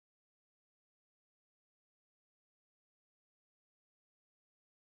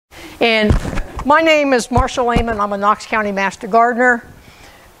And my name is Marcia Lehman. I'm a Knox County Master Gardener.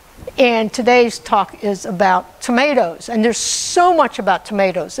 And today's talk is about tomatoes. And there's so much about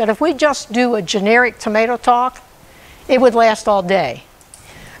tomatoes that if we just do a generic tomato talk, it would last all day.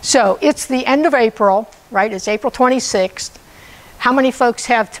 So it's the end of April, right? It's April 26th. How many folks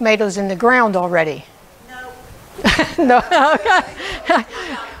have tomatoes in the ground already? No. No.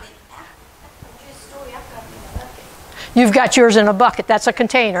 You've got yours in a bucket. That's a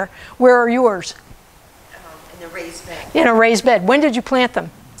container. Where are yours? In a raised bed. In a raised bed. When did you plant them?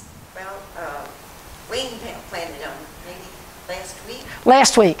 Well, Wayne planted them maybe last week.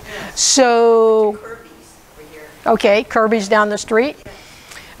 Last week. Yes. So, Kirby's over here. okay, Kirby's down the street.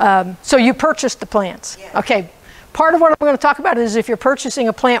 Yeah. So you purchased the plants. Yeah. Okay. Part of what I'm going to talk about is if you're purchasing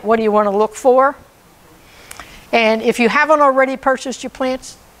a plant, what do you want to look for? And if you haven't already purchased your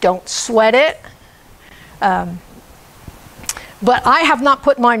plants, don't sweat it. But I have not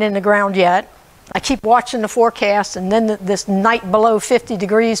put mine in the ground yet. I keep watching the forecast, and then this night below 50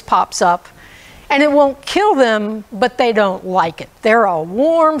 degrees pops up. And it won't kill them, but they don't like it. They're a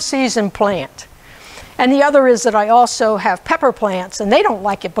warm season plant. And the other is that I also have pepper plants, and they don't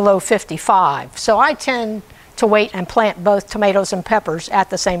like it below 55. So I tend to wait and plant both tomatoes and peppers at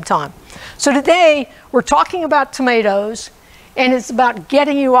the same time. So today, we're talking about tomatoes, and it's about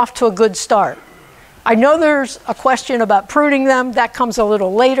getting you off to a good start. I know there's a question about pruning them. That comes a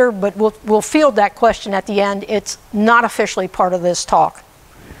little later, but we'll field that question at the end. It's not officially part of this talk.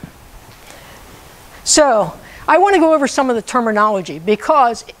 So I want to go over some of the terminology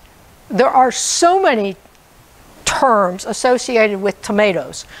because there are so many terms associated with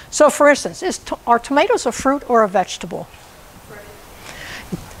tomatoes. So for instance, are tomatoes a fruit or a vegetable?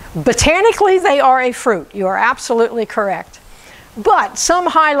 Fruit. Botanically, they are a fruit. You are absolutely correct. But some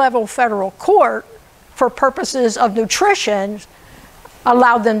high-level federal court, for purposes of nutrition,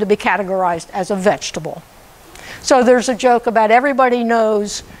 allowed them to be categorized as a vegetable. So there's a joke about everybody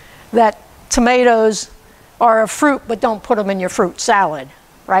knows that tomatoes are a fruit, but don't put them in your fruit salad,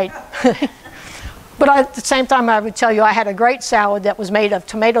 right? But at the same time, I would tell you I had a great salad that was made of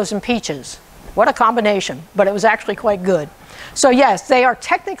tomatoes and peaches. What a combination, but it was actually quite good. So yes, they are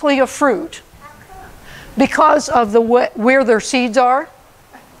technically a fruit because of where their seeds are.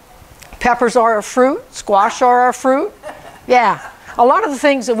 Peppers are a fruit, squash are a fruit. Yeah, a lot of the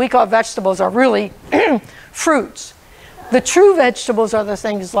things that we call vegetables are really fruits. The true vegetables are the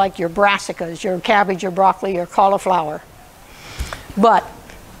things like your brassicas, your cabbage, your broccoli, your cauliflower. But,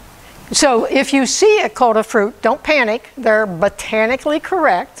 so if you see it called a fruit, don't panic. They're botanically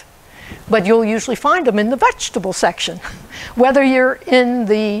correct, but you'll usually find them in the vegetable section, whether you're in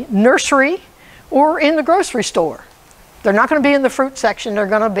the nursery or in the grocery store. They're not going to be in the fruit section, they're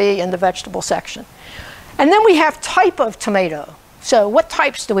going to be in the vegetable section. And then we have type of tomato. So what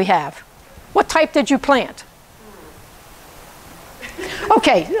types do we have? What type did you plant?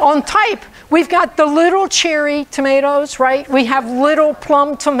 Okay, on type, we've got the little cherry tomatoes, right? We have little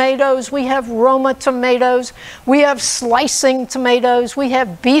plum tomatoes, we have Roma tomatoes, we have slicing tomatoes, we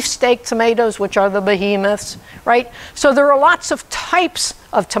have beefsteak tomatoes, which are the behemoths, right? So there are lots of types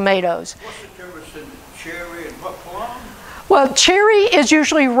of tomatoes. What's the difference in cherry and what plum? Well, cherry is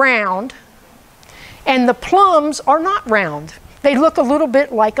usually round, and the plums are not round. They look a little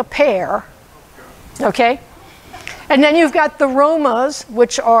bit like a pear, okay? And then you've got the Romas,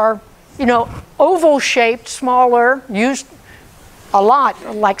 which are, you know, oval-shaped, smaller, used a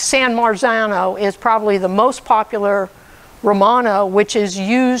lot, like San Marzano is probably the most popular Romano, which is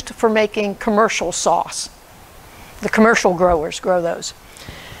used for making commercial sauce. The commercial growers grow those.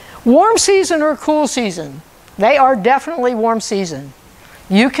 Warm season or cool season? They are definitely warm season.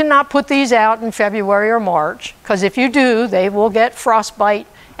 You cannot put these out in February or March, because if you do, they will get frostbite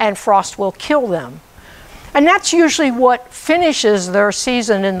and frost will kill them. And that's usually what finishes their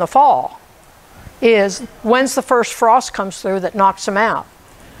season in the fall, is when's the first frost comes through that knocks them out.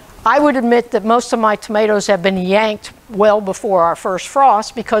 I would admit that most of my tomatoes have been yanked well before our first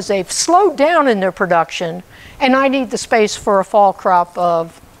frost because they've slowed down in their production, and I need the space for a fall crop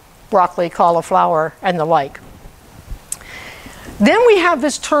of broccoli, cauliflower, and the like. Then we have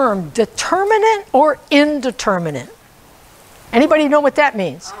this term, determinate or indeterminate. Anybody know what that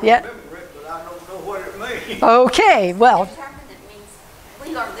means? I remember it, but I don't know what it means. Okay, well. Determinate means,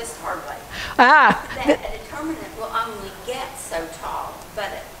 we learned this hard way. That a determinate will only get so tall, but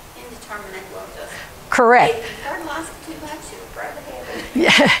an indeterminate will just. Correct. If you fertilize it too much, it'll grow the head.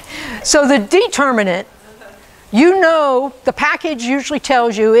 Yeah. So the determinate, you know, the package usually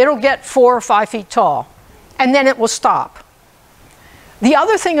tells you it'll get 4 or 5 feet tall, and then it will stop. The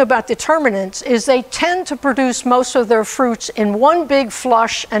other thing about determinants is they tend to produce most of their fruits in one big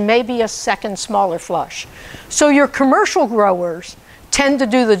flush and maybe a second smaller flush. So your commercial growers tend to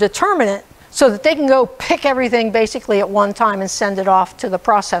do the determinant so that they can go pick everything basically at one time and send it off to the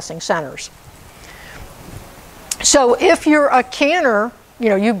processing centers. So if you're a canner,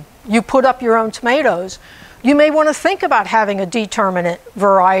 you put up your own tomatoes, you may want to think about having a determinant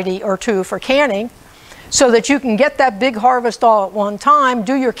variety or two for canning, so that you can get that big harvest all at one time,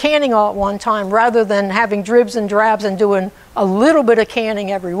 do your canning all at one time, rather than having dribs and drabs and doing a little bit of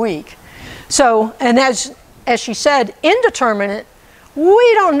canning every week. So, and as she said, indeterminate,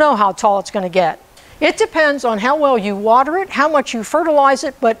 we don't know how tall it's going to get. It depends on how well you water it, how much you fertilize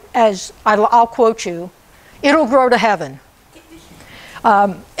it, but as I'll quote you, it'll grow to heaven.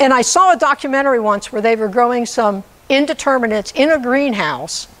 And I saw a documentary once where they were growing some indeterminates in a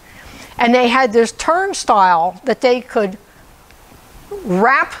greenhouse, and they had this turnstile that they could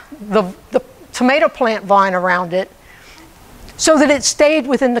wrap the tomato plant vine around it so that it stayed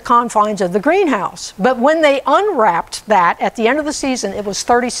within the confines of the greenhouse. But when they unwrapped that at the end of the season, it was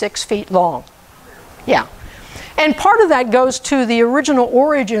 36 feet long. Yeah. And part of that goes to the original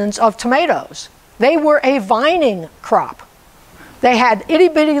origins of tomatoes. They were a vining crop. They had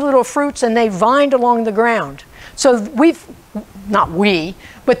itty-bitty little fruits and they vined along the ground. So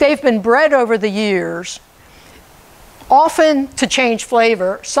but they've been bred over the years, often to change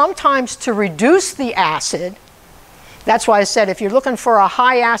flavor, sometimes to reduce the acid. That's why I said if you're looking for a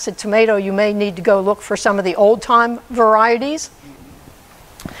high acid tomato, you may need to go look for some of the old time varieties.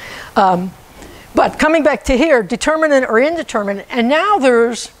 But coming back to here, determinate or indeterminate, and now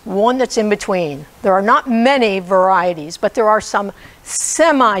there's one that's in between. There are not many varieties, but there are some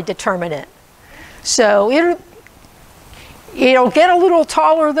semi-determinate. So it'll get a little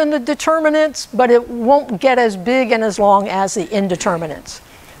taller than the determinants, but it won't get as big and as long as the indeterminates.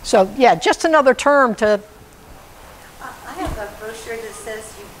 So yeah, just another term to... I have a brochure that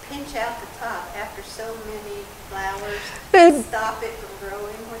says you pinch out the top after so many flowers, stop it from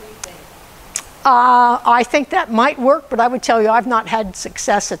growing. What do you think? I think that might work, but I would tell you I've not had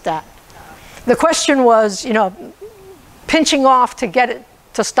success at that. The question was, pinching off to get it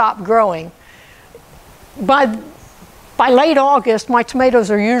to stop growing. By late August, my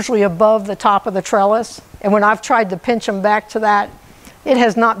tomatoes are usually above the top of the trellis, and when I've tried to pinch them back to that, it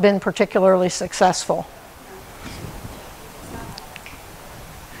has not been particularly successful.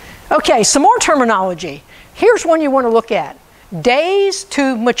 Okay, some more terminology. Here's one you want to look at. Days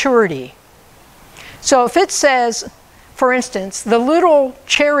to maturity. So if it says, for instance, the little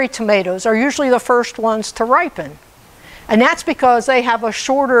cherry tomatoes are usually the first ones to ripen. And that's because they have a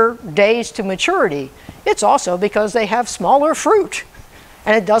shorter days to maturity. It's also because they have smaller fruit.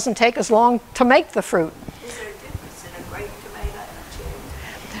 And it doesn't take as long to make the fruit. Is there a difference in a grape tomato and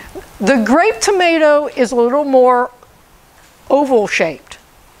a cherry? The grape tomato is a little more oval shaped.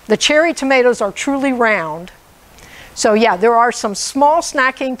 The cherry tomatoes are truly round. So yeah, there are some small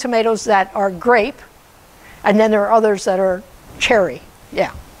snacking tomatoes that are grape, and then there are others that are cherry,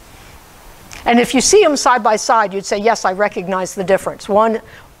 yeah. And if you see them side by side, you'd say, yes, I recognize the difference. One,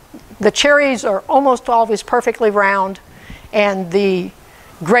 the cherries are almost always perfectly round, and the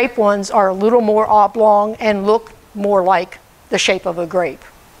grape ones are a little more oblong and look more like the shape of a grape.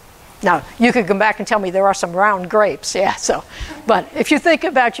 Now, you could come back and tell me there are some round grapes, yeah, so. But if you think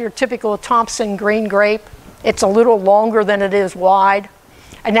about your typical Thompson green grape, it's a little longer than it is wide,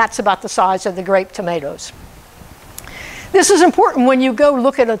 and that's about the size of the grape tomatoes. This is important when you go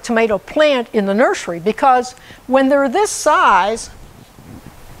look at a tomato plant in the nursery, because when they're this size,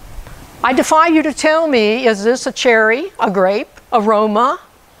 I defy you to tell me, is this a cherry, a grape, a Roma,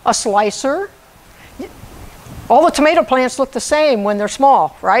 a slicer? All the tomato plants look the same when they're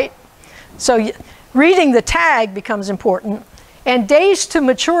small, right? So reading the tag becomes important, and days to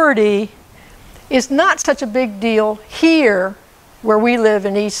maturity is not such a big deal here where we live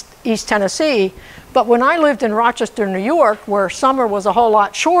in East Tennessee. But when I lived in Rochester, New York, where summer was a whole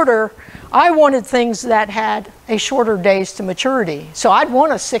lot shorter, I wanted things that had a shorter days to maturity. So I'd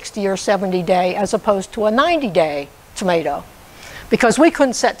want a 60 or 70 day as opposed to a 90-day tomato, because we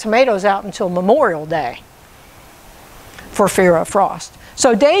couldn't set tomatoes out until Memorial Day for fear of frost.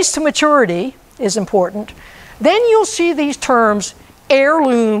 So days to maturity is important. Then you'll see these terms: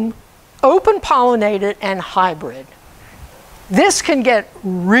 heirloom, open pollinated, and hybrid. This can get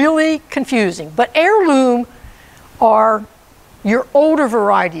really confusing, but heirloom are your older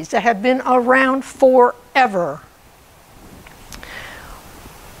varieties that have been around forever.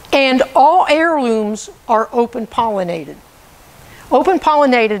 And all heirlooms are open pollinated. Open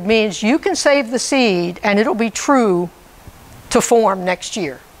pollinated means you can save the seed and it'll be true to form next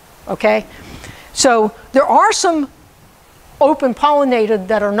year, okay? So there are some open pollinated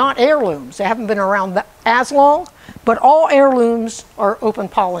that are not heirlooms. They haven't been around as long, but all heirlooms are open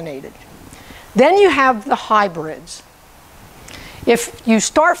pollinated. Then you have the hybrids. If you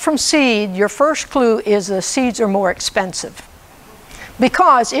start from seed, your first clue is the seeds are more expensive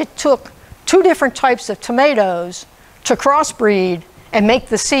because it took 2 different types of tomatoes to crossbreed and make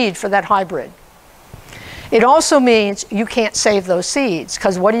the seed for that hybrid. It also means you can't save those seeds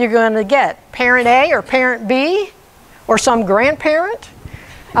because what are you going to get? Parent A or parent B or some grandparent?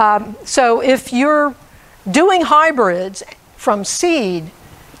 So if you're doing hybrids from seed,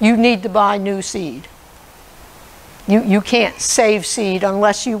 you need to buy new seed. You can't save seed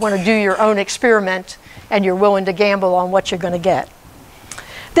unless you want to do your own experiment and you're willing to gamble on what you're going to get.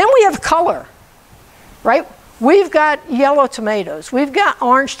 Then we have color, right? We've got yellow tomatoes. We've got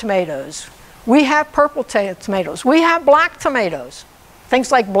orange tomatoes. We have purple tomatoes. We have black tomatoes.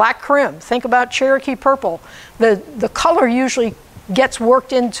 Things like black crim. Think about Cherokee purple. The color usually gets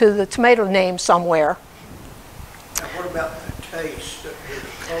worked into the tomato name somewhere. Now, what about the taste? Do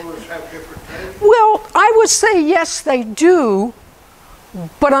the colors have different taste? Well, I would say yes, they do,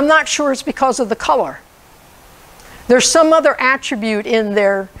 but I'm not sure it's because of the color. There's some other attribute in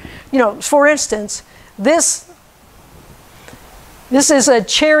there. You know, for instance, this is a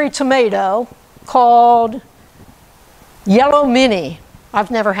cherry tomato called Yellow Mini.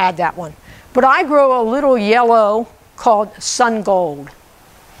 I've never had that one. But I grow a little yellow called Sun Gold.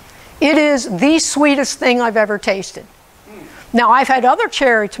 It is the sweetest thing I've ever tasted. Now, I've had other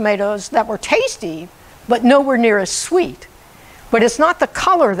cherry tomatoes that were tasty, but nowhere near as sweet. But it's not the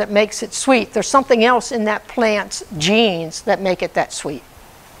color that makes it sweet. There's something else in that plant's genes that make it that sweet.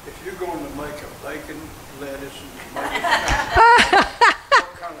 If you're going to make a bacon, lettuce, and tomato,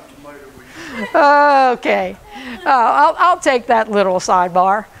 what kind of tomato would you make? Okay. I'll take that little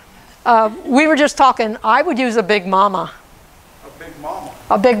sidebar. We were just talking, I would use a Big Mama. A Big Mama?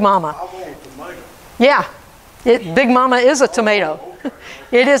 A Big Mama. I want a tomato. Yeah. Big Mama is a tomato. Okay.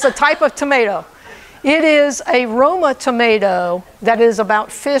 It is a type of tomato. It is a Roma tomato that is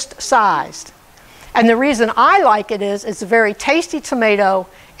about fist-sized. And the reason I like it is it's a very tasty tomato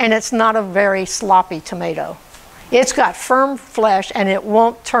and it's not a very sloppy tomato. It's got firm flesh and it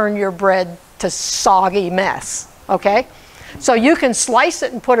won't turn your bread to soggy mess, okay? So you can slice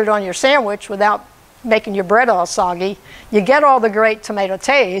it and put it on your sandwich without making your bread all soggy. You get all the great tomato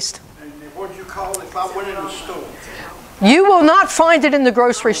taste. And what do you call it if I went in the store? You will not find it in the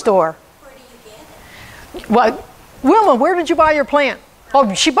grocery store. Where do you get it? Well, Wilma, where did you buy your plant?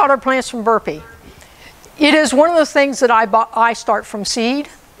 Oh, she bought her plants from Burpee. It is one of the things that I start from seed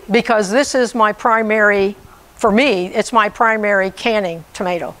because this is my primary, for me, it's my primary canning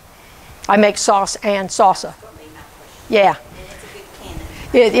tomato. I make sauce and salsa. Yeah.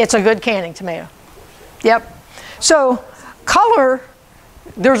 It's a good canning tomato. Yep. So color,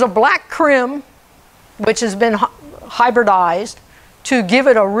 there's a black crim, which has been hybridized to give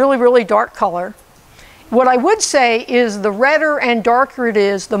it a really, really dark color. What I would say is the redder and darker it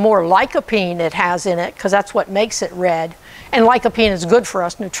is, the more lycopene it has in it, because that's what makes it red. And lycopene is good for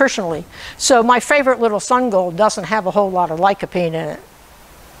us nutritionally. So my favorite little Sun Gold doesn't have a whole lot of lycopene in it.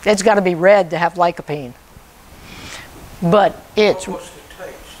 It's got to be red to have lycopene. But it's... What's the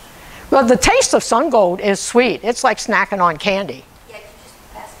taste? Well, the taste of Sun Gold is sweet. It's like snacking on candy. Yeah, you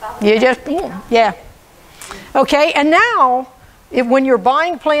just pass by. You just, yeah. Okay, and now, when you're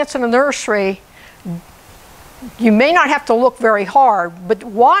buying plants in a nursery, you may not have to look very hard, but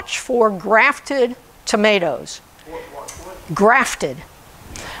watch for grafted tomatoes. What? Grafted.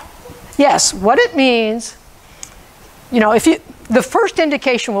 Yes, what it means, you know, the first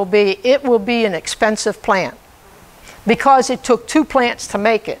indication will be, it will be an expensive plant because it took 2 plants to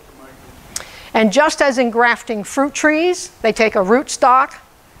make it. And just as in grafting fruit trees, they take a root stock.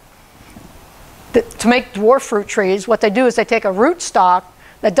 To make dwarf fruit trees, what they do is they take a root stock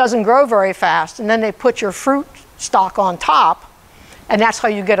that doesn't grow very fast, and then they put your fruit stock on top, and that's how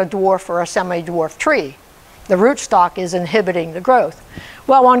you get a dwarf or a semi-dwarf tree. The root stock is inhibiting the growth.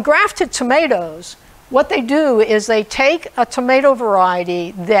 Well, on grafted tomatoes, what they do is they take a tomato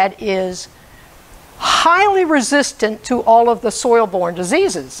variety that is highly resistant to all of the soil-borne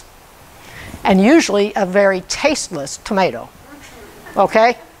diseases, and usually a very tasteless tomato,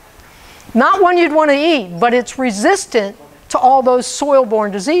 okay? Not one you'd want to eat, but it's resistant to all those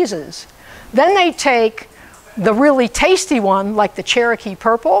soil-borne diseases. Then they take the really tasty one, like the Cherokee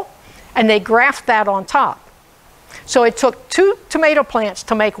purple, and they graft that on top. So it took 2 tomato plants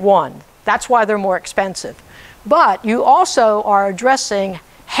to make one. That's why they're more expensive. But you also are addressing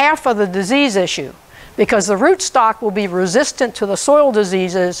half of the disease issue, because the rootstock will be resistant to the soil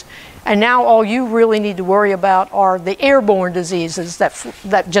diseases, and now all you really need to worry about are the airborne diseases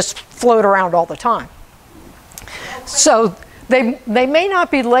that just float around all the time. So they may not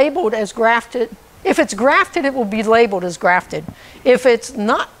be labeled as grafted. If it's grafted, it will be labeled as grafted. If it's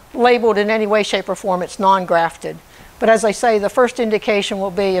not labeled in any way, shape, or form, it's non-grafted. But as I say, the first indication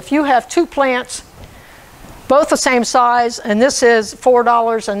will be if you have two plants, both the same size, and this is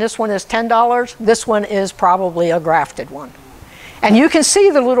 $4 and this one is $10, this one is probably a grafted one. And you can see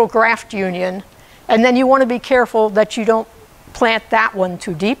the little graft union, and then you want to be careful that you don't plant that one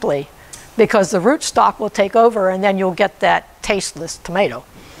too deeply, because the rootstock will take over and then you'll get that tasteless tomato.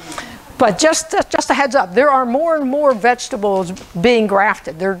 But just a heads up, there are more and more vegetables being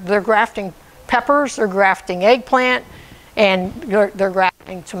grafted. They're grafting peppers, they're grafting eggplant, and they're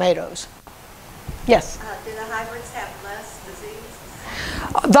grafting tomatoes. Yes? Do the hybrids have less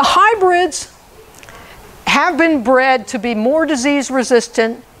disease? The hybrids have been bred to be more disease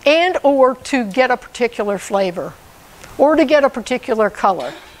resistant and or to get a particular flavor or to get a particular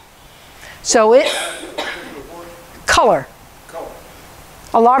color. So color.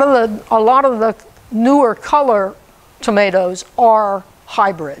 A lot of the newer color tomatoes are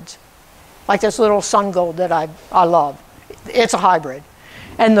hybrids. Like this little Sun Gold that I love. It's a hybrid.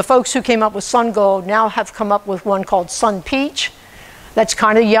 And the folks who came up with Sun Gold now have come up with one called Sun Peach that's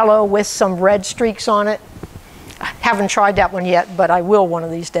kind of yellow with some red streaks on it. I haven't tried that one yet, but I will one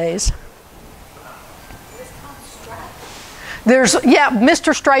of these days.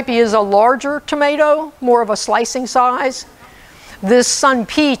 Mr. Stripey is a larger tomato, more of a slicing size. This Sun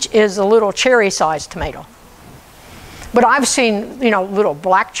Peach is a little cherry-sized tomato. But I've seen, little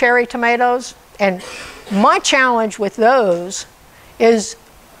black cherry tomatoes, and my challenge with those is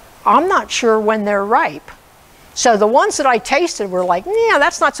I'm not sure when they're ripe. So the ones that I tasted were like, yeah,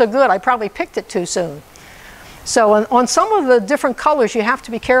 that's not so good. I probably picked it too soon. So on some of the different colors, you have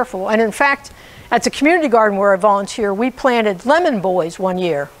to be careful. And in fact, at the community garden where I volunteer, we planted lemon boys one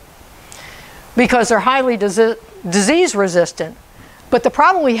year because they're highly disease resistant. But the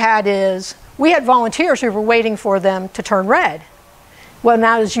problem we had is we had volunteers who were waiting for them to turn red. Well,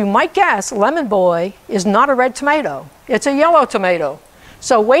 now, as you might guess, lemon boy is not a red tomato. It's a yellow tomato.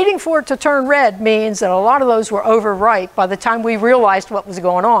 So waiting for it to turn red means that a lot of those were overripe by the time we realized what was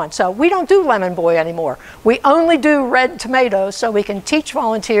going on. So we don't do lemon boy anymore. We only do red tomatoes so we can teach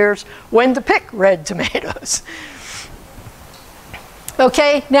volunteers when to pick red tomatoes.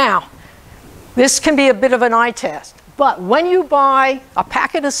 Okay, now, this can be a bit of an eye test. But when you buy a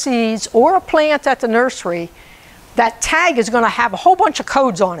packet of seeds or a plant at the nursery, that tag is going to have a whole bunch of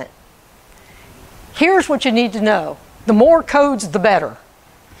codes on it. Here's what you need to know. The more codes, the better.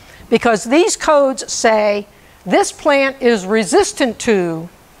 Because these codes say this plant is resistant to,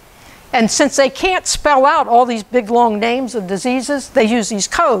 and since they can't spell out all these big long names of diseases, they use these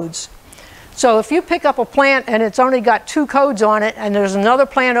codes. So if you pick up a plant and it's only got 2 codes on it, and there's another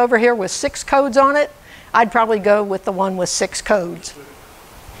plant over here with 6 codes on it, I'd probably go with the one with 6 codes.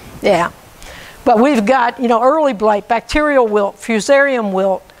 Yeah. But we've got, early blight, bacterial wilt, fusarium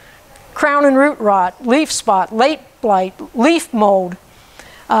wilt, crown and root rot, leaf spot, late blight, leaf mold,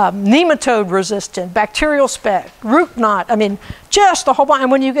 nematode resistant, bacterial speck, root knot. I mean, just a whole bunch.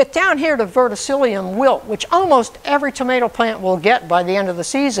 And when you get down here to verticillium wilt, which almost every tomato plant will get by the end of the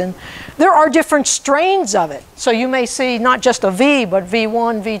season, there are different strains of it. So you may see not just a V, but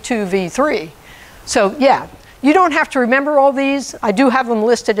V1, V2, V3. So yeah, you don't have to remember all these. I do have them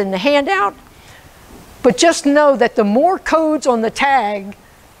listed in the handout. But just know that the more codes on the tag,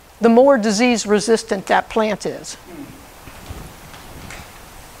 the more disease resistant that plant is.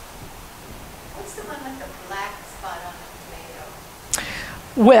 What's the one with the black spot on the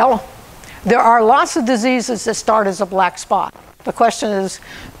tomato? Well, there are lots of diseases that start as a black spot. The question is,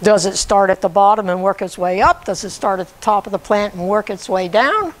 does it start at the bottom and work its way up? Does it start at the top of the plant and work its way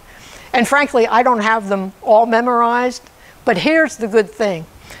down? And frankly, I don't have them all memorized, but here's the good thing.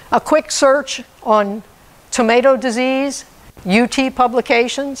 A quick search on tomato disease, UT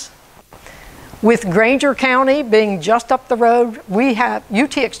publications. With Granger County being just up the road,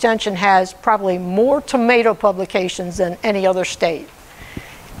 UT Extension has probably more tomato publications than any other state,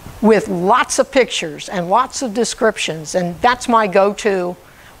 with lots of pictures and lots of descriptions. And that's my go-to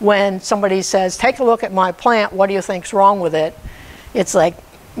when somebody says, take a look at my plant, what do you think's wrong with it? It's like,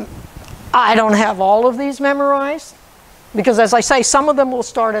 I don't have all of these memorized, because as I say, some of them will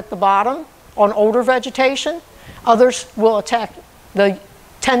start at the bottom on older vegetation. Others will attack the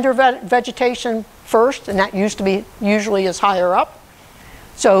tender vegetation first, and that usually is higher up.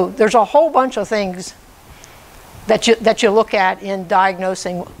 So there's a whole bunch of things that you look at in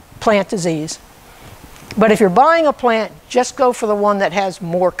diagnosing plant disease. But if you're buying a plant, just go for the one that has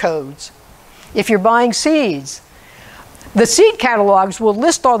more codes. If you're buying seeds, the seed catalogs will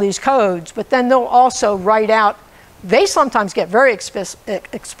list all these codes, but then they'll also write out, they sometimes get very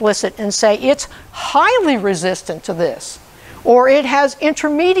explicit and say it's highly resistant to this, or it has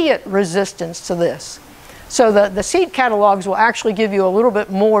intermediate resistance to this. So the seed catalogs will actually give you a little bit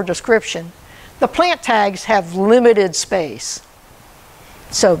more description. The plant tags have limited space.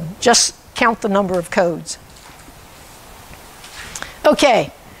 So just count the number of codes.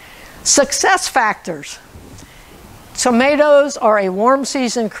 Okay, success factors. Tomatoes are a warm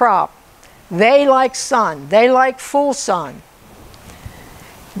season crop. They like sun. They like full sun.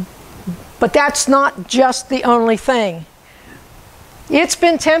 But that's not just the only thing. It's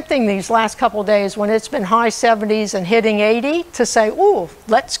been tempting these last couple days when it's been high 70s and hitting 80 to say, ooh,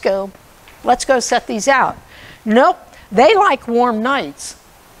 let's go set these out. Nope, they like warm nights.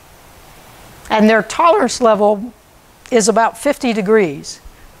 And their tolerance level is about 50 degrees.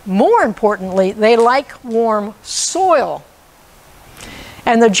 More importantly, they like warm soil.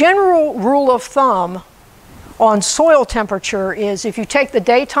 And the general rule of thumb on soil temperature is if you take the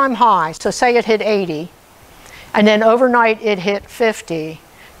daytime high, so say it hit 80, and then overnight it hit 50,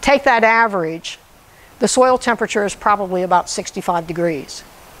 take that average, the soil temperature is probably about 65 degrees.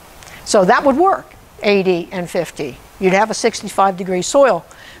 So that would work, 80 and 50. You'd have a 65 degree soil.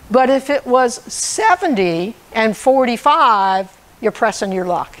 But if it was 70 and 45, you're pressing your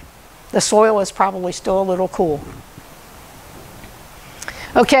luck. The soil is probably still a little cool.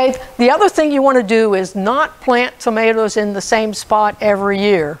 Okay, the other thing you want to do is not plant tomatoes in the same spot every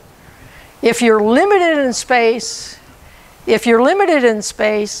year. If you're limited in space, then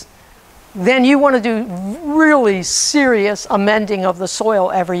you want to do really serious amending of the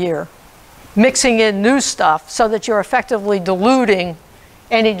soil every year, mixing in new stuff so that you're effectively diluting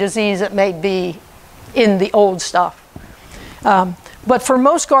any disease that may be in the old stuff. But for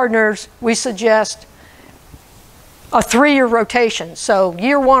most gardeners, we suggest a 3-year rotation. So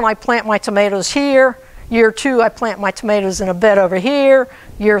year 1, I plant my tomatoes here. Year 2, I plant my tomatoes in a bed over here.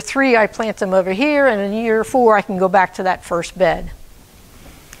 Year 3, I plant them over here. And in year 4, I can go back to that first bed.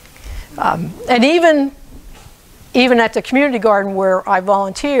 And even at the community garden where I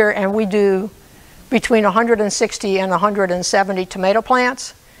volunteer and we do between 160 and 170 tomato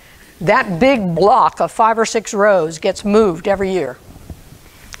plants, that big block of 5 or 6 rows gets moved every year.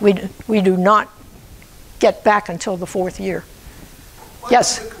 We do not get back until the 4th year.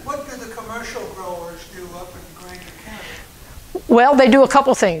 Yes? What do the commercial growers do up in Grainger County? Well, they do a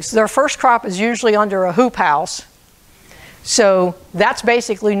couple things. Their first crop is usually under a hoop house. So that's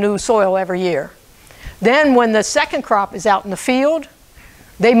basically new soil every year. Then when the second crop is out in the field,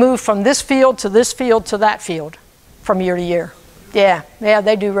 they move from this field to this field to that field from year to year. Yeah,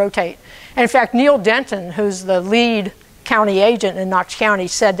 they do rotate. And in fact, Neil Denton, who's the lead county agent in Knox County,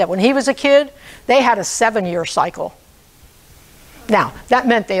 said that when he was a kid, they had a 7-year cycle. Now, that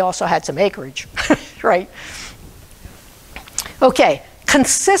meant they also had some acreage, right? Okay,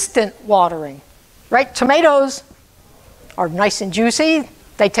 consistent watering, right? Tomatoes are nice and juicy.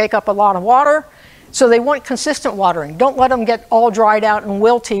 They take up a lot of water, so they want consistent watering. Don't let them get all dried out and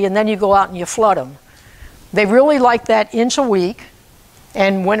wilty, and then you go out and you flood them. They really like that inch a week.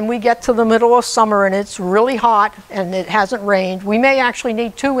 And when we get to the middle of summer and it's really hot and it hasn't rained, we may actually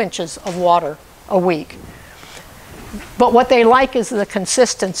need 2 inches of water a week. But what they like is the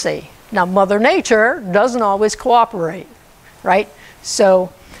consistency. Now, Mother Nature doesn't always cooperate, right?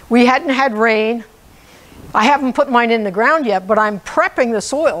 So we hadn't had rain. I haven't put mine in the ground yet, but I'm prepping the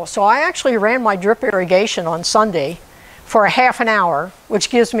soil. So I actually ran my drip irrigation on Sunday for a half an hour, which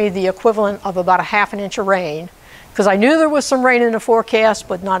gives me the equivalent of about a ½ inch of rain, because I knew there was some rain in the forecast,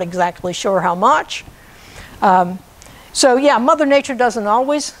 but not exactly sure how much. So yeah, Mother Nature doesn't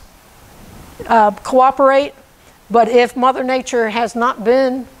always cooperate, but if Mother Nature has not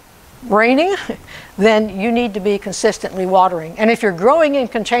been raining, then you need to be consistently watering. And if you're growing in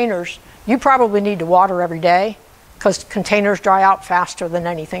containers, you probably need to water every day, because containers dry out faster than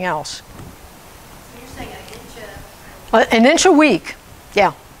anything else. You're saying an inch An inch a week,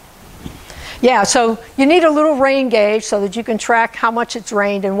 yeah. Yeah, so you need a little rain gauge so that you can track how much it's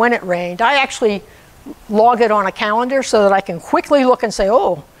rained and when it rained. I actually log it on a calendar so that I can quickly look and say,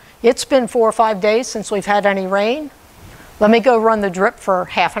 oh, it's been 4 or 5 days since we've had any rain. Let me go run the drip for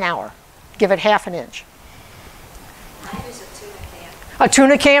 ½ an hour. Give it ½ inch. I use a tuna can. A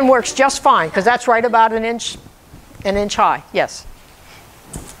tuna can works just fine, because that's right about an inch high, yes.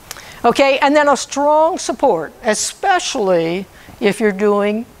 Okay, and then a strong support, especially if you're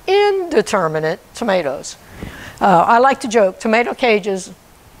doing indeterminate tomatoes. I like to joke, tomato cages,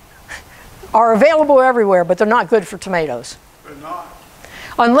 are available everywhere, but they're not good for tomatoes. They're not.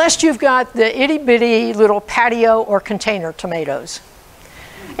 Unless you've got the itty-bitty little patio or container tomatoes.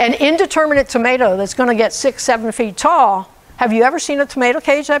 An indeterminate tomato that's going to get 6, 7 feet tall, have you ever seen a tomato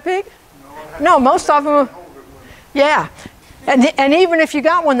cage that big? No, most of them, yeah. And even if you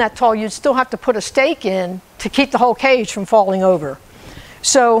got one that tall, you'd still have to put a stake in to keep the whole cage from falling over.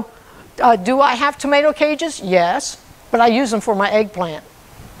 So, do I have tomato cages? Yes, but I use them for my eggplant.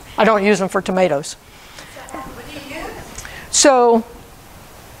 I don't use them for tomatoes. What do you use? So,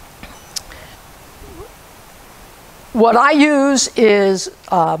 what I use is,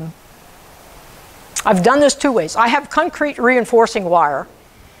 I've done this 2 ways. I have concrete reinforcing wire,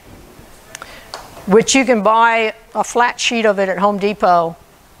 which you can buy a flat sheet of it at Home Depot.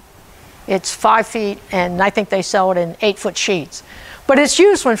 It's 5 feet, and I think they sell it in 8-foot sheets. But it's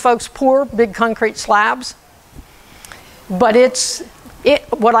used when folks pour big concrete slabs. But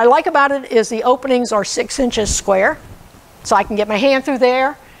what I like about it is the openings are 6 inches square, so I can get my hand through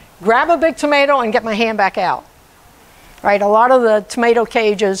there, grab a big tomato, and get my hand back out. Right? A lot of the tomato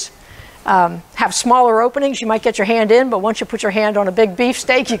cages have smaller openings. You might get your hand in, but once you put your hand on a big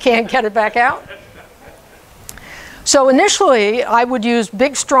beefsteak, you can't get it back out. So initially, I would use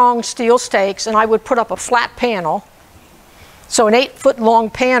big, strong steel stakes, and I would put up a flat panel. So an 8-foot long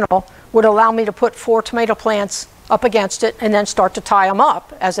panel would allow me to put 4 tomato plants up against it and then start to tie them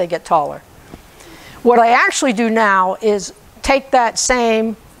up as they get taller. What I actually do now is take that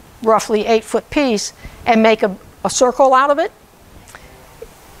same roughly 8-foot piece and make a circle out of it.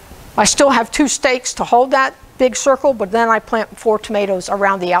 I still have 2 stakes to hold that big circle, but then I plant 4 tomatoes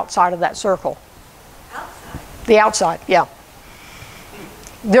around the outside of that circle. The outside, yeah.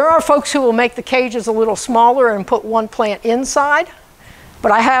 There are folks who will make the cages a little smaller and put 1 plant inside,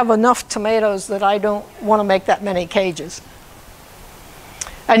 but I have enough tomatoes that I don't want to make that many cages.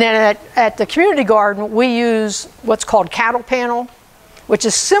 And then at the community garden, we use what's called cattle panel, which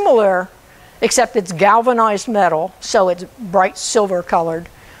is similar, except it's galvanized metal, so it's bright silver colored,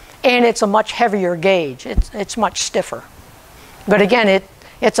 and it's a much heavier gauge. It's much stiffer. But again,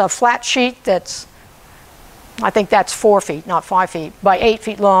 it's a flat sheet that's, I think that's 4 feet, not 5 feet, by 8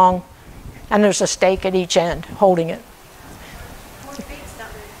 feet long, and there's a stake at each end holding it. 4 feet's not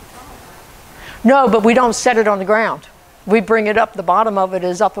very tall. No, but we don't set it on the ground. We bring it up, the bottom of it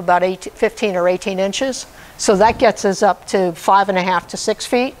is up about 15 or 18 inches, so that gets us up to 5.5 to 6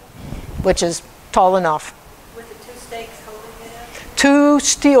 feet, which is tall enough. With the 2 stakes holding it up? 2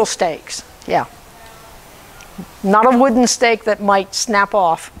 steel stakes, yeah. Not a wooden stake that might snap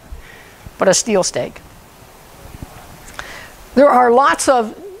off, but a steel stake. There are lots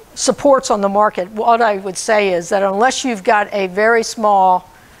of supports on the market. What I would say is that unless you've got a very small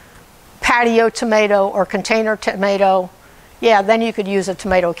patio tomato or container tomato, yeah, then you could use a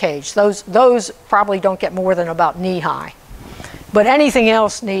tomato cage. Those probably don't get more than about knee high. But anything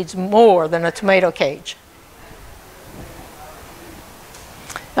else needs more than a tomato cage.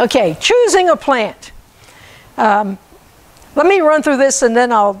 Okay, choosing a plant. Let me run through this and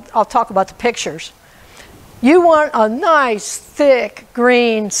then I'll talk about the pictures. You want a nice, thick,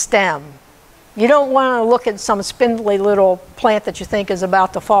 green stem. You don't want to look at some spindly little plant that you think is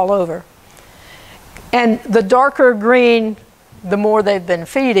about to fall over. And the darker green, the more they've been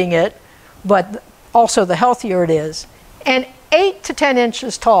feeding it, but also the healthier it is. And 8 to 10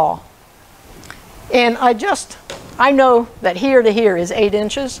 inches tall. And I know that here to here is 8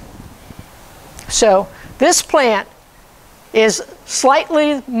 inches. So this plant is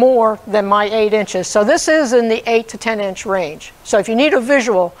slightly more than my 8 inches. So this is in the 8 to 10 inch range. So if you need a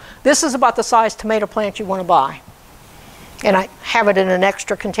visual, this is about the size tomato plant you want to buy. And I have it in an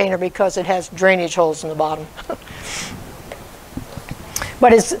extra container because it has drainage holes in the bottom.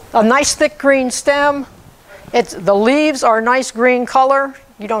 But it's a nice thick green stem. The leaves are a nice green color.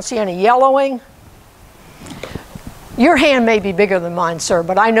 You don't see any yellowing. Your hand may be bigger than mine, sir,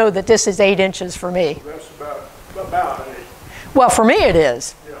 but I know that this is 8 inches for me. That's about it. Well, for me it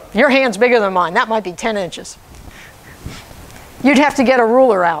is. Yeah. Your hand's bigger than mine. That might be 10 inches. You'd have to get a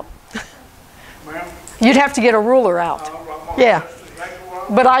ruler out. Ma'am? You'd have to get a ruler out. Yeah.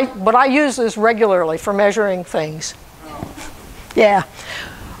 But I use this regularly for measuring things. Yeah.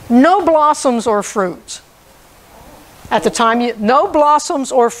 No blossoms or fruits at the time no blossoms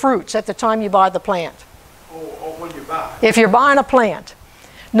or fruits at the time you buy the plant. Or when you buy it. If you're buying a plant.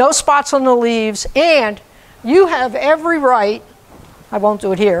 No spots on the leaves, and you have every right, I won't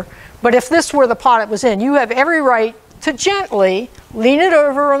do it here, but if this were the pot it was in, you have every right to gently lean it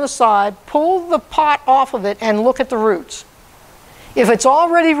over on the side, pull the pot off of it, and look at the roots. If it's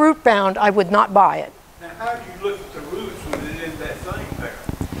already root bound, I would not buy it. Now, how do you look at the roots when it's in that thing there?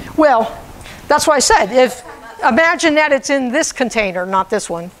 Well, That's why I said, imagine that it's in this container, not this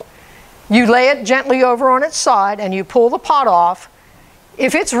one. You lay it gently over on its side and you pull the pot off.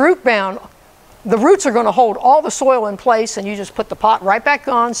 If it's root bound, the roots are going to hold all the soil in place, and you just put the pot right back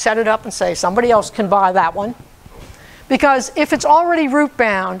on, set it up, and say somebody else can buy that one. Because if it's already root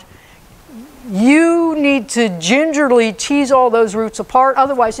bound, you need to gingerly tease all those roots apart,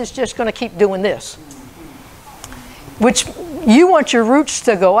 otherwise it's just going to keep doing this. Which you want your roots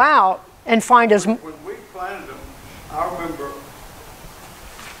to go out and find as... When we planted them, I remember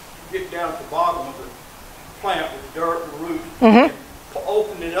getting down at the bottom of the plant with dirt and roots, and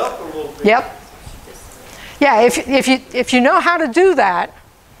open it up a little bit. Yep. Yeah, if you know how to do that,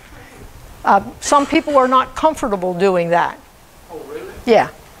 some people are not comfortable doing that. Oh, really?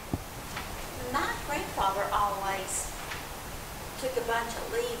 Yeah. My grandfather always took a bunch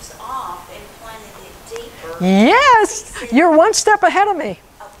of leaves off and planted it deeper. Yes, you're one step ahead of me.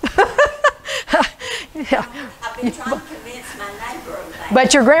 Yeah. I've been trying to convince my neighbor of that.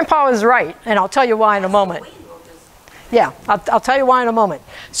 But your grandpa is right, and I'll tell you why in a moment. Yeah, I'll tell you why in a moment.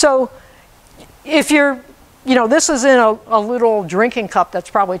 So if you're, you know, this is in a little drinking cup that's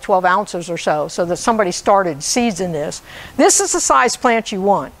probably 12 ounces or so that somebody started seeds in this. This is the size plant you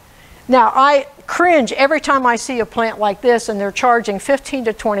want. Now, I cringe every time I see a plant like this and they're charging $15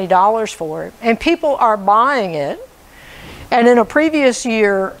 to $20 for it, and people are buying it. And in a previous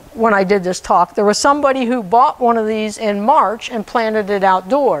year, when I did this talk, there was somebody who bought one of these in March and planted it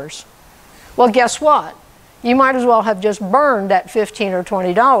outdoors. Well, guess what? You might as well have just burned that $15 or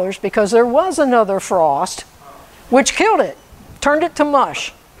 $20 because there was another frost which killed it, turned it to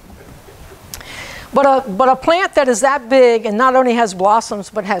mush. But a plant that is that big and not only has blossoms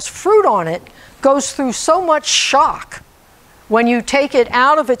but has fruit on it goes through so much shock when you take it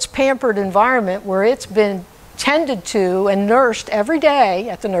out of its pampered environment where it's been tended to and nursed every day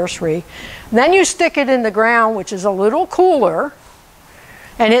at the nursery. Then you stick it in the ground, which is a little cooler,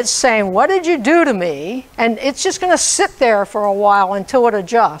 and it's saying, what did you do to me? And it's just going to sit there for a while until it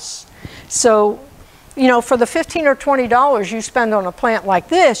adjusts. So, you know, for the $15 or $20 you spend on a plant like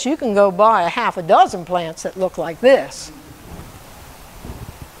this, you can go buy a half a dozen plants that look like this.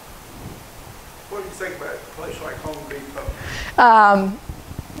 What do you think about a place like Home Depot?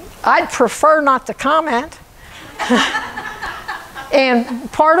 I'd prefer not to comment.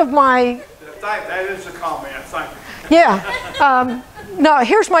 And part of my... That is a comment, thank you. Yeah. No,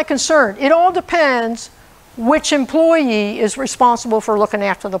 here's my concern. It all depends which employee is responsible for looking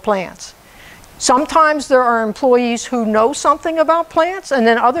after the plants. Sometimes there are employees who know something about plants, and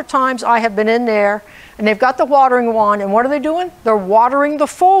then other times I have been in there and they've got the watering wand, and what are they doing? They're watering the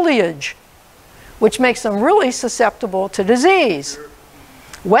foliage, which makes them really susceptible to disease.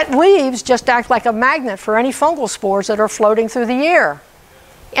 Wet leaves just act like a magnet for any fungal spores that are floating through the air.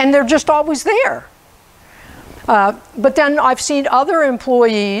 And they're just always there. But then I've seen other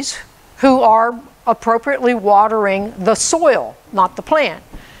employees who are appropriately watering the soil, not the plant.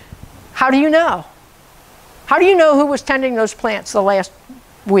 How do you know? How do you know who was tending those plants the last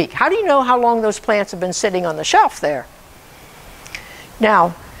week? How do you know how long those plants have been sitting on the shelf there?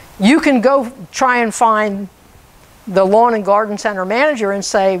 Now, you can go try and find the lawn and garden center manager and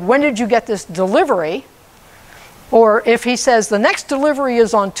say, when did you get this delivery? Or if he says the next delivery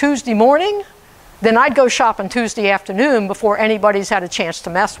is on Tuesday morning, then I'd go shopping Tuesday afternoon before anybody's had a chance to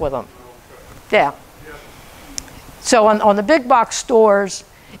mess with them. Yeah. So on the big box stores,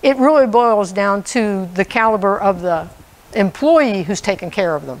 it really boils down to the caliber of the employee who's taking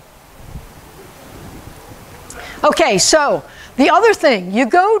care of them. Okay, so the other thing, you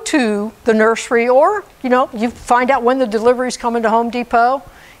go to the nursery, or you find out when the delivery's coming to Home Depot,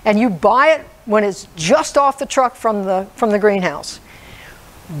 and you buy it when it's just off the truck from the greenhouse.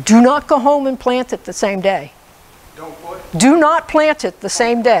 Do not go home and plant it the same day. Don't what? Do not plant it the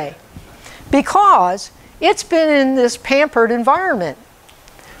same day, because it's been in this pampered environment.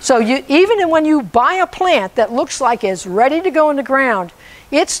 So even when you buy a plant that looks like it's ready to go in the ground,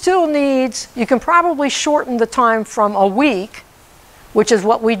 it still needs, you can probably shorten the time from a week, which is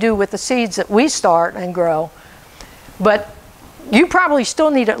what we do with the seeds that we start and grow. But you probably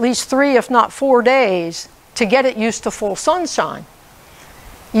still need at least 3, if not 4 days to get it used to full sunshine.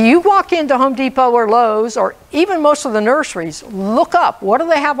 You walk into Home Depot or Lowe's, or even most of the nurseries, look up. What do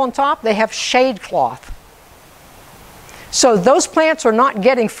they have on top? They have shade cloth. So those plants are not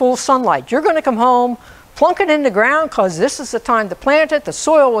getting full sunlight. You're going to come home, plunk it in the ground because this is the time to plant it. The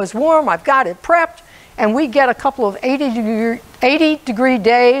soil is warm. I've got it prepped. And we get a couple of 80-degree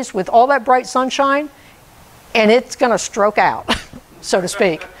days with all that bright sunshine, and it's going to stroke out, so to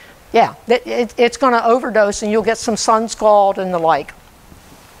speak. Yeah, it's going to overdose, and you'll get some sun scald and the like.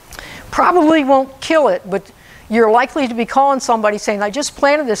 Probably won't kill it, but you're likely to be calling somebody saying, I just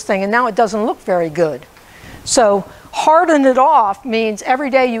planted this thing and now it doesn't look very good. So harden it off means every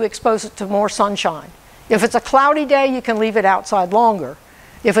day you expose it to more sunshine. If it's a cloudy day, you can leave it outside longer.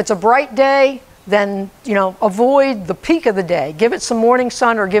 If it's a bright day, then avoid the peak of the day. Give it some morning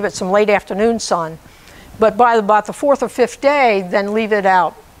sun or give it some late afternoon sun. But by about the 4th or 5th day, then leave it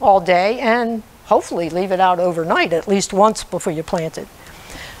out all day and hopefully leave it out overnight at least once before you plant it.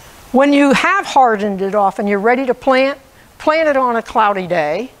 When you have hardened it off and you're ready to plant it on a cloudy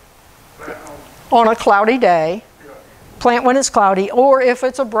day. On a cloudy day. Plant when it's cloudy, or if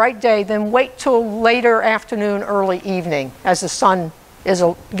it's a bright day, then wait till later afternoon, early evening as the sun is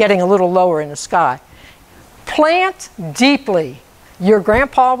getting a little lower in the sky. Plant deeply. Your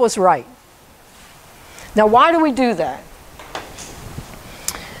grandpa was right. Now, why do we do that?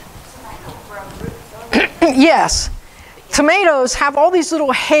 Yes. Tomatoes have all these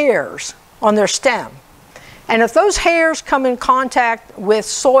little hairs on their stem. And if those hairs come in contact with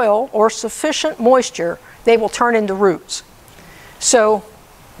soil or sufficient moisture, they will turn into roots. So,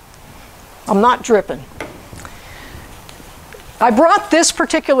 I'm not dripping. I brought this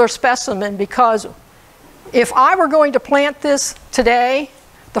particular specimen because if I were going to plant this today,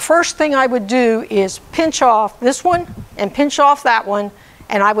 the first thing I would do is pinch off this one and pinch off that one,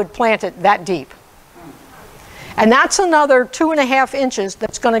 and I would plant it that deep. And that's another 2.5 inches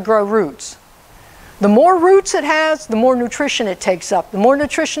that's going to grow roots. The more roots it has, the more nutrition it takes up. The more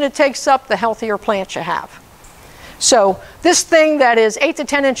nutrition it takes up, the healthier plant you have. So this thing that is 8 to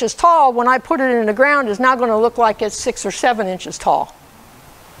 10 inches tall, when I put it in the ground, is now going to look like it's 6 or 7 inches tall.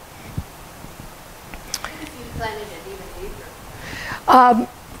 What if you planted it even deeper?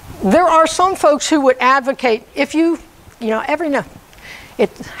 There are some folks who would advocate, if it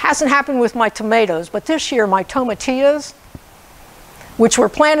hasn't happened with my tomatoes, but this year my tomatillas, which were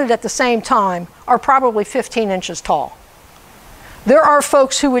planted at the same time, are probably 15 inches tall. There are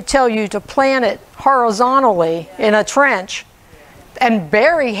folks who would tell you to plant it horizontally in a trench and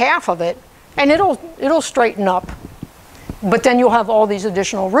bury half of it, and it'll straighten up. But then you'll have all these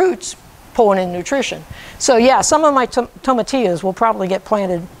additional roots pulling in nutrition. So yeah, some of my tomatillas will probably get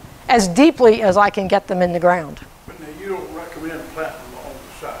planted as deeply as I can get them in the ground. But now you don't recommend planting them on the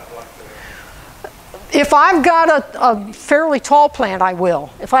side like that? If I've got a fairly tall plant, I will.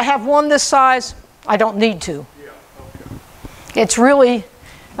 If I have one this size, I don't need to. Yeah, okay. It's really,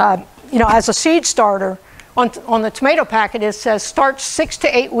 as a seed starter, on the tomato packet it says start 6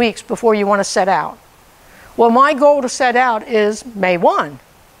 to 8 weeks before you want to set out. Well, my goal to set out is May 1.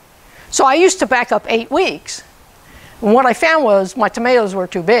 So I used to back up 8 weeks. And what I found was my tomatoes were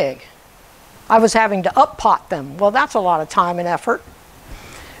too big. I was having to up pot them. Well, that's a lot of time and effort.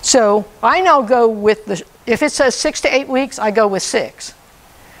 So I now go with if it says 6 to 8 weeks, I go with 6.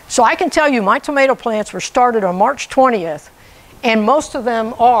 So I can tell you my tomato plants were started on March 20th, and most of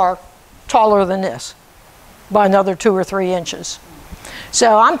them are taller than this by another 2 or 3 inches.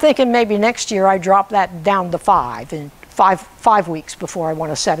 So I'm thinking maybe next year I drop that down to 5 in 5 weeks before I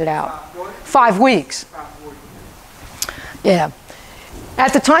want to set it out. 5 weeks. Yeah.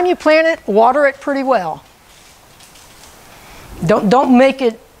 At the time you plant it, water it pretty well. Don't make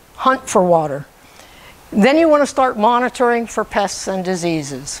it hunt for water. Then you want to start monitoring for pests and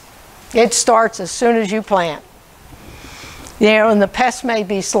diseases. It starts as soon as you plant. And the pests may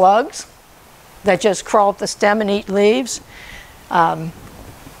be slugs that just crawl up the stem and eat leaves. Not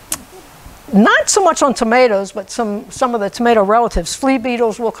so much on tomatoes, but some of the tomato relatives. Flea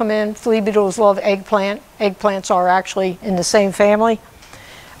beetles will come in. Flea beetles love eggplant. Eggplants are actually in the same family.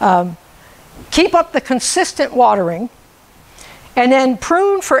 Keep up the consistent watering, and then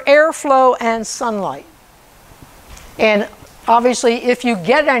prune for airflow and sunlight. And obviously, if you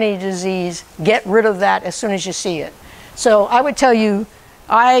get any disease, get rid of that as soon as you see it. So I would tell you,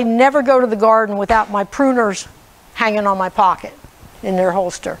 I never go to the garden without my pruners hanging on my pocket in their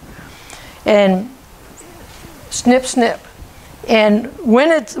holster. And snip, snip. And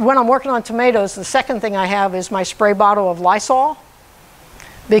when I'm working on tomatoes, the second thing I have is my spray bottle of Lysol.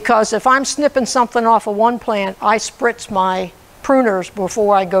 Because if I'm snipping something off of one plant, I spritz my pruners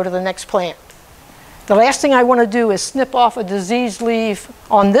before I go to the next plant. The last thing I want to do is snip off a diseased leaf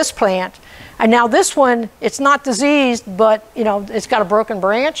on this plant. And now this one, it's not diseased, but it's got a broken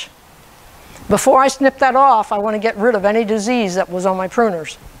branch. Before I snip that off, I want to get rid of any disease that was on my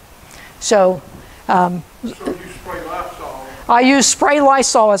pruners. So So you spray Lysol? I use spray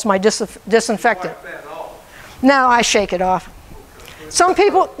Lysol as my disinfectant. Wipe that off? No, I shake it off. Some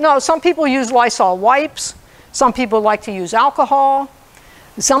people use Lysol wipes. Some people like to use alcohol.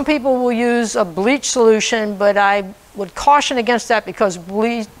 Some people will use a bleach solution, but I would caution against that because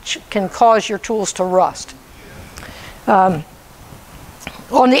bleach can cause your tools to rust. On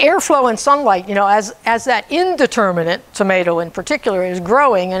the airflow and sunlight, you know, as that indeterminate tomato in particular is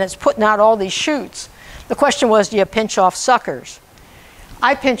growing and it's putting out all these shoots, the question was, do you pinch off suckers?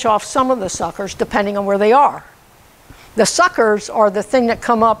 I pinch off some of the suckers depending on where they are. The suckers are the thing that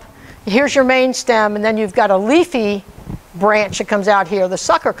come up. Here's your main stem, and then you've got a leafy branch that comes out here. The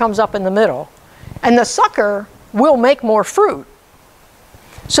sucker comes up in the middle, and the sucker will make more fruit.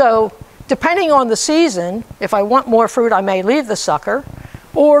 So depending on the season, if I want more fruit, I may leave the sucker,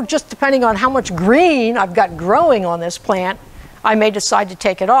 or just depending on how much green I've got growing on this plant, I may decide to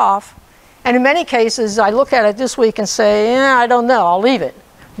take it off. And in many cases, I look at it this week and say, yeah, I don't know, I'll leave it.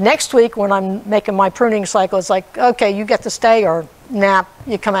 Next week, when I'm making my pruning cycle, it's like, okay, you get to stay, or nah,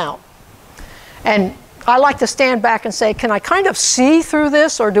 you come out. And I like to stand back and say, can I kind of see through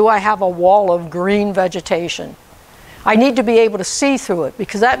this, or do I have a wall of green vegetation? I need to be able to see through it,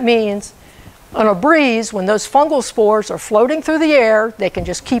 because that means on a breeze, when those fungal spores are floating through the air, they can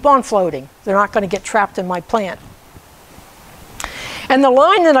just keep on floating. They're not going to get trapped in my plant. And the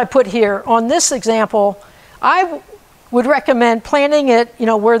line that I put here on this example, I would recommend planting it, you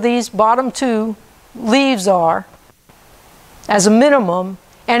know, where these bottom two leaves are as a minimum.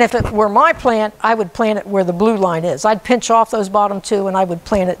 And if it were my plant, I would plant it where the blue line is. I'd pinch off those bottom two and I would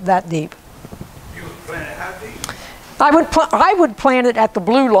plant it that deep. You would plant it how deep? I would plant it at the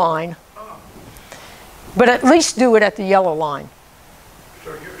blue line, but at least do it at the yellow line.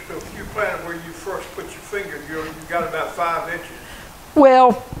 So if you plant it where you first put your finger, you've got about 5 inches.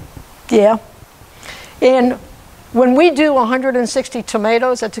 Well, yeah. And when we do 160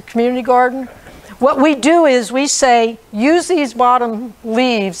 tomatoes at the community garden, what we do is we say, use these bottom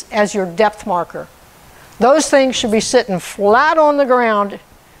leaves as your depth marker. Those things should be sitting flat on the ground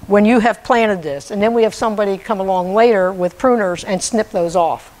when you have planted this. And then we have somebody come along later with pruners and snip those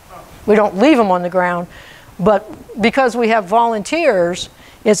off. We don't leave them on the ground, but because we have volunteers,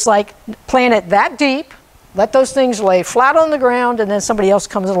 it's like plant it that deep, let those things lay flat on the ground, and then somebody else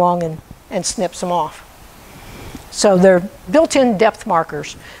comes along and snips them off. So they're built-in depth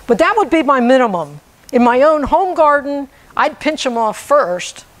markers. But that would be my minimum. In my own home garden, I'd pinch them off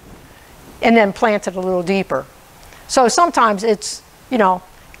first and then plant it a little deeper. So sometimes it's, you know,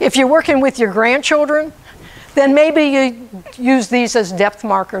 if you're working with your grandchildren, then maybe you use these as depth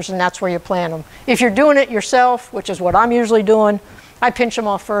markers and that's where you plant them. If you're doing it yourself, which is what I'm usually doing, I pinch them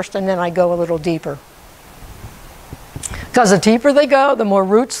off first and then I go a little deeper. Because the deeper they go, the more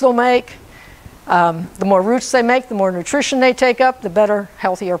roots they'll make. The more roots they make, the more nutrition they take up, the better,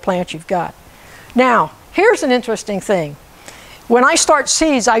 healthier plant you've got. Now, here's an interesting thing. When I start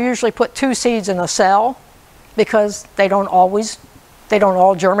seeds, I usually put 2 seeds in a cell because they don't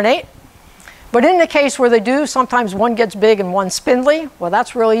all germinate. But in the case where they do, sometimes one gets big and one's spindly. Well,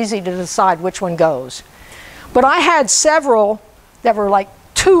 that's real easy to decide which one goes. But I had several that were like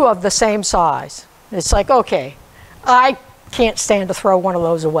 2 of the same size. It's like, okay, I can't stand to throw one of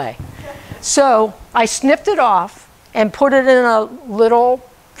those away. So I snipped it off and put it in a little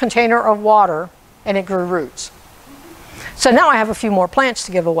container of water, and it grew roots. So now I have a few more plants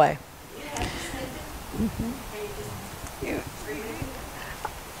to give away.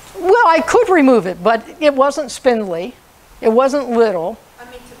 Well, I could remove it, but it wasn't spindly. It wasn't little. I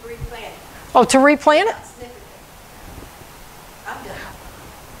mean to replant it. Oh, to replant it? Not snip it. I'm done.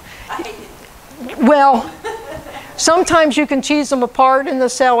 I hate it. Well, sometimes you can tease them apart in the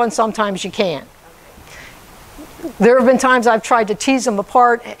cell and sometimes you can't. There have been times I've tried to tease them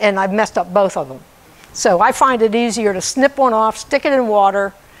apart and I've messed up both of them. So I find it easier to snip one off, stick it in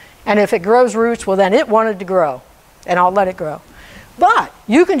water, and if it grows roots, well then it wanted to grow, and I'll let it grow. But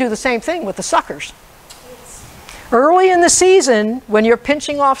you can do the same thing with the suckers. Early in the season, when you're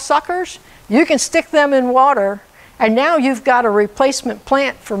pinching off suckers, you can stick them in water, and now you've got a replacement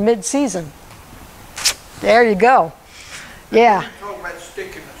plant for mid-season. There you go. Yeah. You're talking about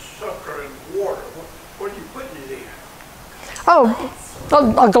sticking a sucker in water. What are you putting it in? Oh,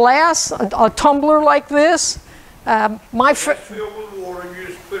 a glass, a tumbler like this. It's filled with water, and you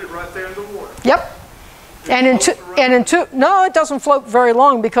just put it right there in the water. Yep. And in two, no, it doesn't float very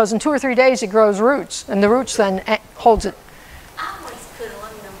long because in 2 or 3 days it grows roots, and the roots then holds it. I always put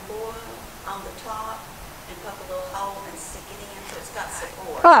aluminum foil on the top and poke a little hole and stick it in so it's got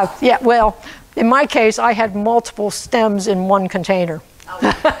support. Oh, yeah, well, in my case, I had multiple stems in one container. Oh, I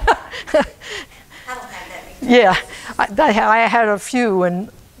don't have that many. Yeah, I had a few,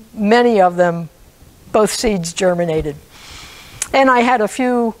 and many of them, both seeds germinated. And I had a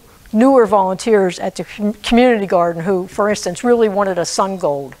few newer volunteers at the community garden who, for instance, really wanted a sun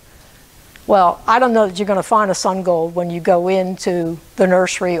gold. Well, I don't know that you're going to find a sun gold when you go into the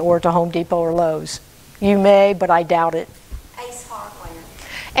nursery or to Home Depot or Lowe's. You may, but I doubt it. Ace Hardware.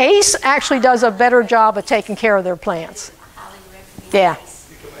 Ace actually does a better job of taking care of their plants. I highly recommend Yeah. Ace.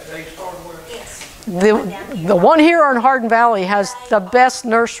 You come at Ace Hardware? Yes. The one here on Hardin Valley has the best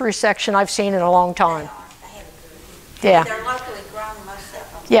nursery section I've seen in a long time. They have a good. Yeah. They're locally grown, most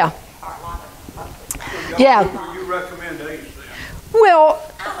of them. Yeah. Are a lot of locally. Yeah. You recommend Ace then? Well,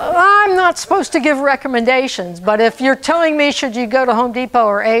 I'm not supposed to give recommendations, but if you're telling me should you go to Home Depot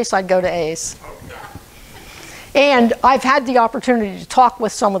or Ace, I'd go to Ace. And I've had the opportunity to talk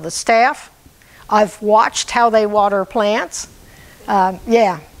with some of the staff. I've watched how they water plants.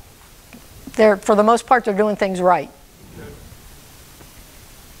 Yeah, for the most part, they're doing things right.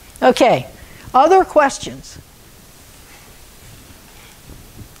 Okay, other questions?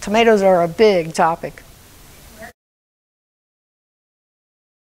 Tomatoes are a big topic.